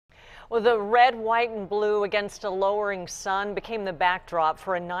Well, the red, white, and blue against a lowering sun became the backdrop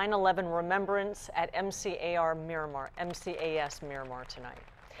for a 9/11 remembrance at MCAS Miramar tonight.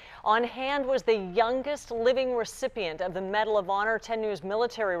 On hand was the youngest living recipient of the Medal of Honor. 10 News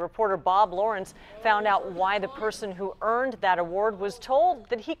military reporter Bob Lawrence found out why the person who earned that award was told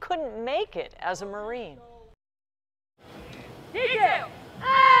that he couldn't make it as a Marine.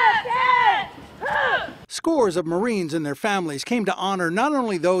 Scores of Marines and their families came to honor not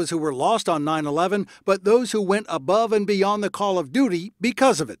only those who were lost on 9/11, but those who went above and beyond the call of duty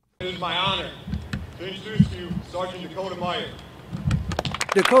because of it. It is my honor to introduce to you Sergeant Dakota Meyer.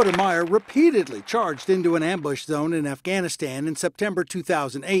 Dakota Meyer repeatedly charged into an ambush zone in Afghanistan in September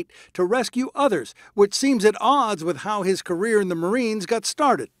 2008 to rescue others, which seems at odds with how his career in the Marines got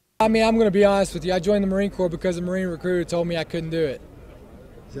started. I'm going to be honest with you. I joined the Marine Corps because a Marine recruiter told me I couldn't do it.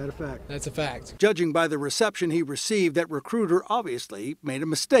 Is that a fact? That's a fact. Judging by the reception he received, that recruiter obviously made a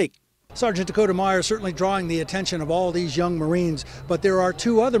mistake. Sergeant Dakota Meyer certainly drawing the attention of all these young Marines, but there are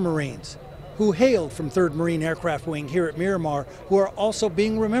two other Marines who hailed from 3rd Marine Aircraft Wing here at Miramar who are also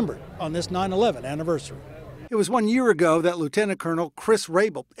being remembered on this 9/11 anniversary. It was 1 year ago that Lieutenant Colonel Chris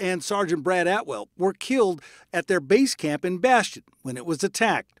Rabel and Sergeant Brad Atwell were killed at their base camp in Bastion when it was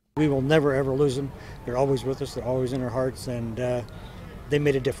attacked. We will never, ever lose them. They're always with us. They're always in our hearts, and they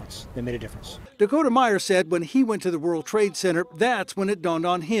made a difference. They made a difference. Dakota Meyer said when he went to the World Trade Center, that's when it dawned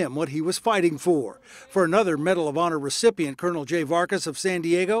on him what he was fighting for. For another Medal of Honor recipient, Colonel Jay Vargas of San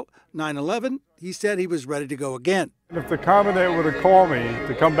Diego, 9/11, he said he was ready to go again. If the commandant would have called me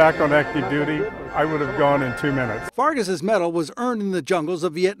to come back on active duty, I would have gone in 2 minutes. Vargas's medal was earned in the jungles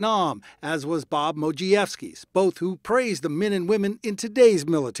of Vietnam, as was Bob Mogievsky's, both who praised the men and women in today's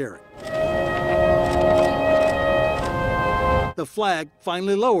military. The flag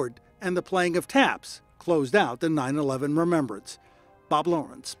finally lowered and the playing of taps closed out the 9/11 remembrance. Bob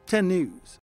Lawrence, 10 News.